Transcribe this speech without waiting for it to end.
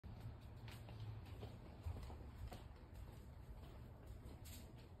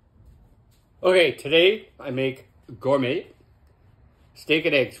Okay, today I make gourmet steak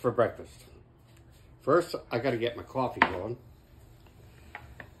and eggs for breakfast. First, I gotta get my coffee going.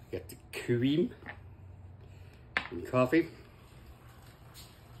 Get the cream and coffee.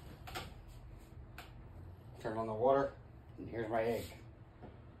 Turn on the water, and here's my egg.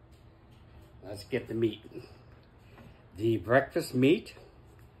 Let's get the meat. The breakfast meat,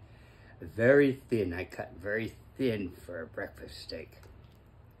 very thin. I cut very thin for a breakfast steak.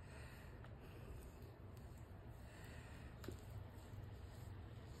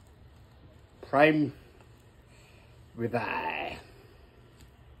 Prime ribeye,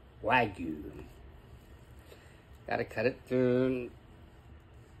 Wagyu. Gotta cut it thin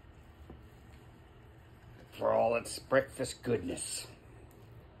for all its breakfast goodness.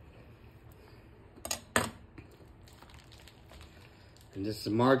 And this is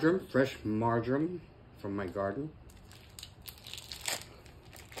marjoram, fresh marjoram from my garden.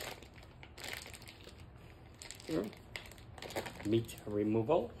 Here. Meat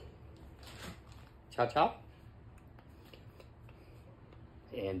removal. Cha-cha.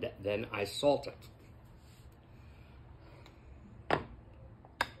 And then I salt it.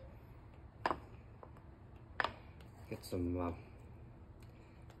 Get some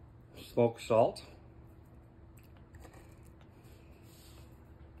smoked salt.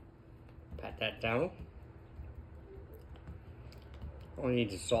 Pat that down. Only need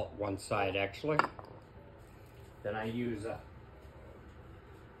to salt one side actually. Then I use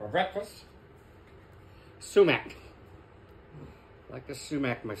for breakfast sumac. I like to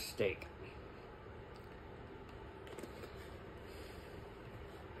sumac my steak.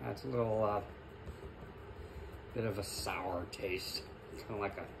 Adds a little bit of a sour taste, kind of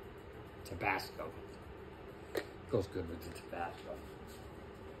like a Tabasco. Goes good with the Tabasco.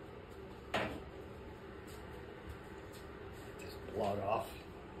 Just blow it off.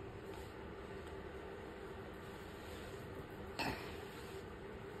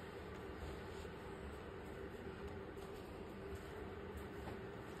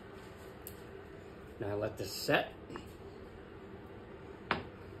 Now let this set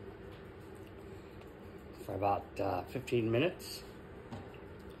for about 15 minutes.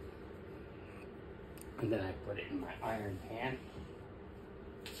 And then I put it in my iron pan.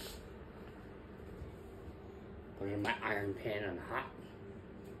 Put it in my iron pan on hot.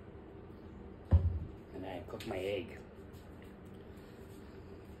 And then I cook my egg.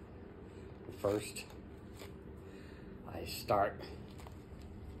 First, I start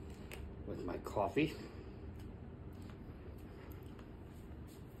with my coffee.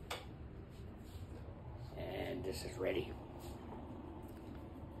 And this is ready.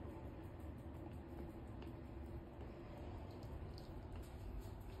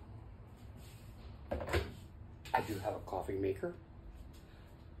 I do have a coffee maker,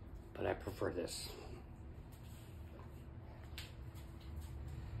 but I prefer this.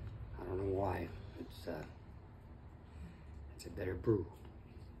 I don't know why. It's a better brew.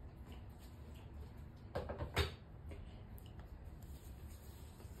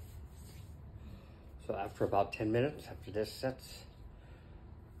 So after about 10 minutes, after this sets,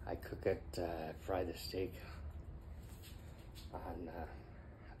 I cook it, fry the steak on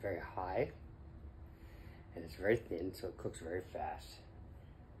very high. And it's very thin, so it cooks very fast.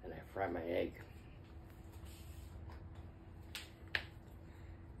 And I fry my egg.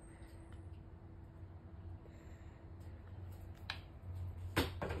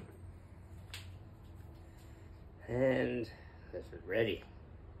 And this is ready.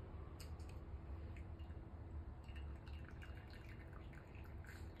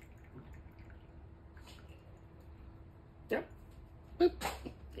 Yep. Boop.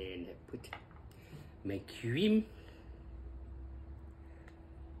 And I put my cream.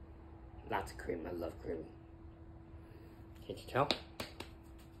 Lots of cream. I love cream. Can't you tell?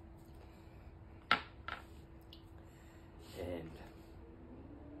 And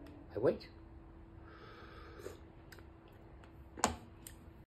I wait.